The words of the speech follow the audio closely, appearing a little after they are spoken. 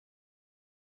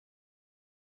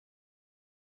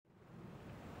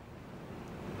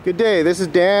Good day, this is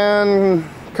Dan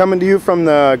coming to you from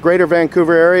the Greater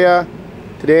Vancouver area.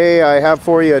 Today I have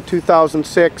for you a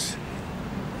 2006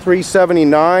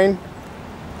 379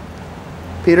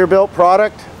 Peterbilt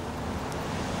product.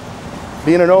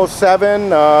 Being an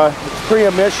 07, it's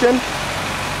pre-emission.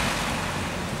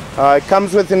 It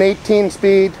comes with an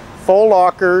 18-speed, full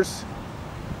lockers.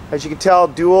 As you can tell,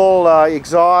 dual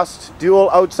exhaust,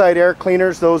 dual outside air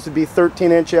cleaners. Those would be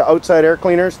 13-inch outside air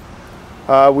cleaners.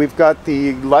 We've got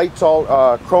the lights, all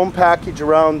chrome package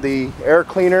around the air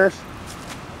cleaners.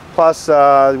 Plus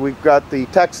we've got the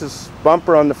Texas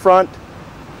bumper on the front.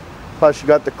 Plus you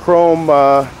got the chrome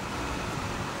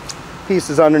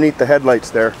pieces underneath the headlights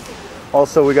there.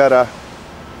 Also we got a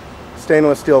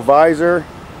stainless steel visor.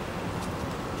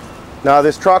 Now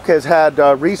this truck has had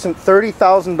recent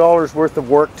 $30,000 worth of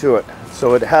work to it.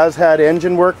 So it has had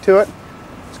engine work to it.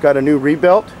 It's got a new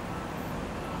rebuilt.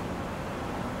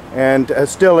 And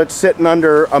still it's sitting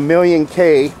under 1,000,000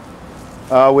 K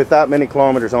with that many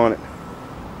kilometers on it.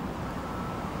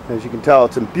 As you can tell,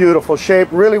 it's in beautiful shape,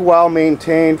 really well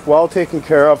maintained, well taken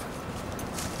care of.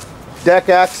 Deck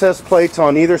access plates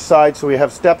on either side, so we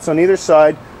have steps on either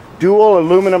side. Dual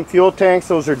aluminum fuel tanks,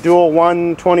 those are dual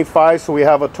 125, so we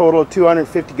have a total of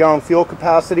 250 gallon fuel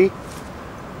capacity.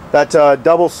 That's a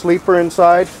double sleeper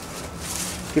inside.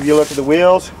 Give you a look at the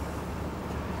wheels.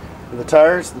 The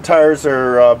tires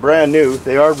are brand new.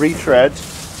 They are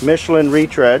retreads, Michelin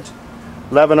retreads,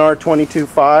 11R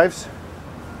 22.5s,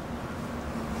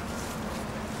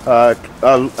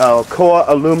 Alcoa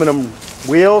aluminum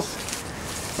wheels,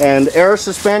 and air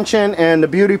suspension. And the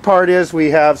beauty part is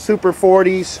we have Super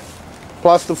 40s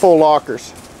plus the full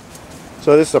lockers.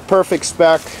 So this is a perfect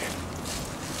spec.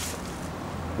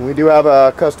 And we do have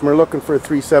a customer looking for a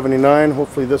 379.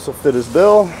 Hopefully this will fit his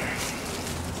bill.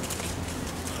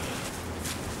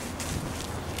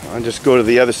 I'll just go to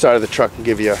the other side of the truck and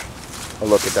give you a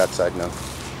look at that side now.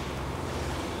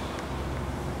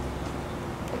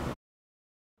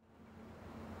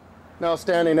 Now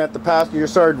standing at the passenger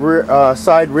side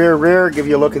rear, give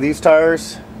you a look at these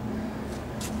tires.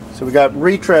 So we got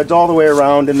retreads all the way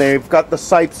around, and they've got the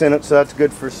sights in it, so that's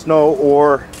good for snow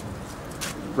or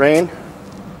rain.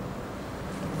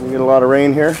 We get a lot of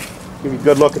rain here. Give you a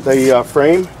good look at the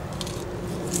frame.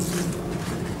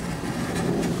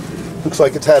 Looks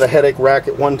like it's had a headache rack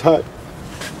at one time.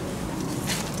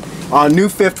 New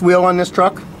fifth wheel on this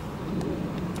truck.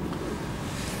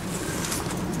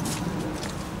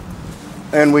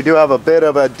 And we do have a bit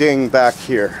of a ding back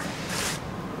here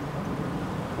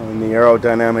on the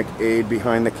aerodynamic aid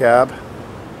behind the cab.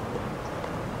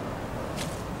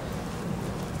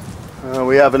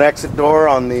 We have an exit door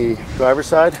on the driver's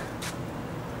side,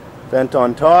 vent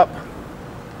on top.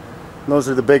 And those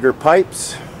are the bigger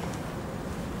pipes.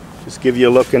 Just give you a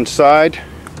look inside.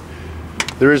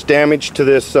 There is damage to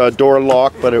this door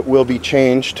lock, but it will be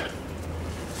changed.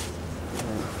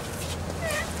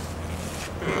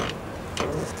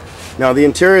 Now the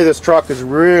interior of this truck is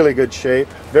really good shape,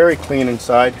 very clean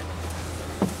inside.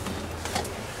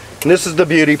 And this is the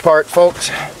beauty part, folks.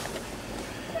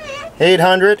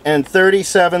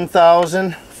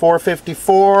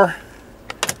 837,454,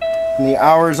 and the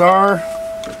hours are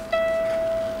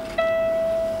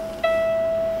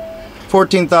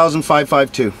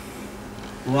 14,552.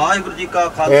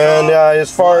 And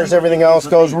as far as everything else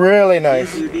goes, really nice.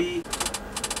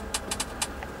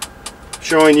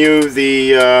 Showing you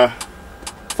the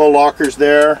full lockers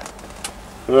there,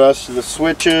 the rest of the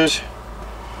switches,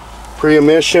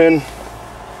 pre-emission.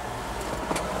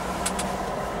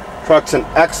 Truck's in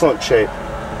excellent shape.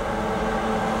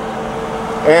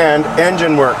 And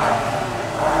engine work.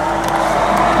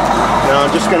 Now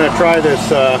I'm just going to try this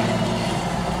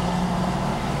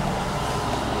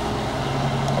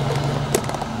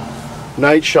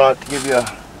night shot to give you a...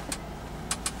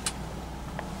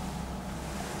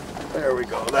 There we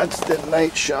go, that's the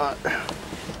night shot.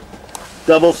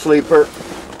 Double sleeper.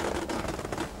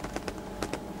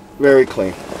 Very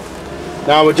clean.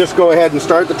 Now we'll just go ahead and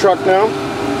start the truck now.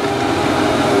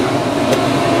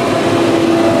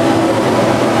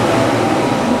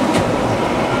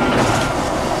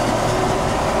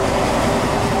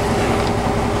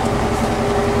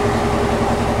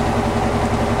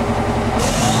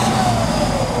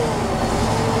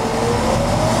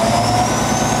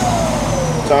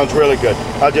 Sounds really good.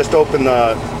 I'll just open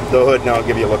the hood now and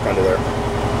give you a look under there. I'm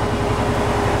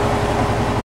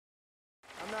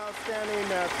now standing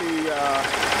at the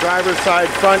driver's side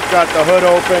front, got the hood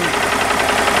open.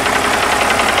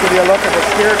 Give you a look at the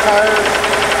steer tires.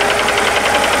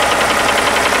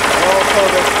 And also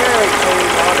the steering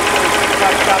clean, obviously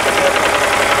touched up a bit.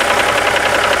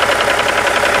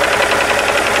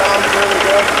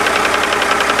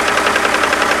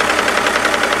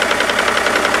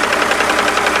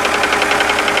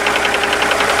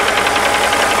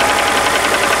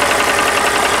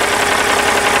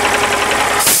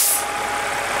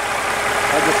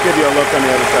 look on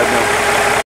the other side now.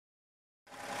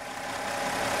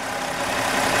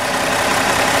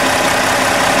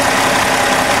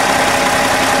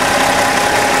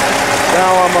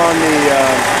 Now I'm on the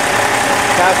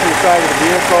passenger side of the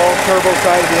vehicle, turbo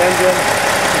side of the engine.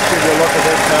 Just give you a look at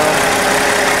this now.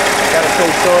 Gotta say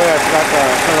sorry, I forgot to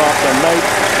turn off the night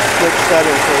switch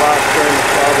setting for last during the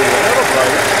probably a little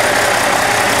bright.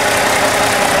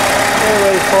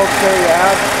 Anyways, folks, there you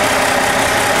have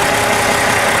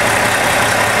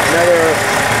another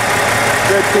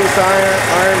good piece of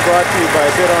iron brought to you by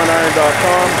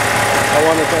AbetterWAYtoBUYandSELLgoodUSEDiron. I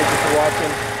want to thank you for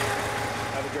watching.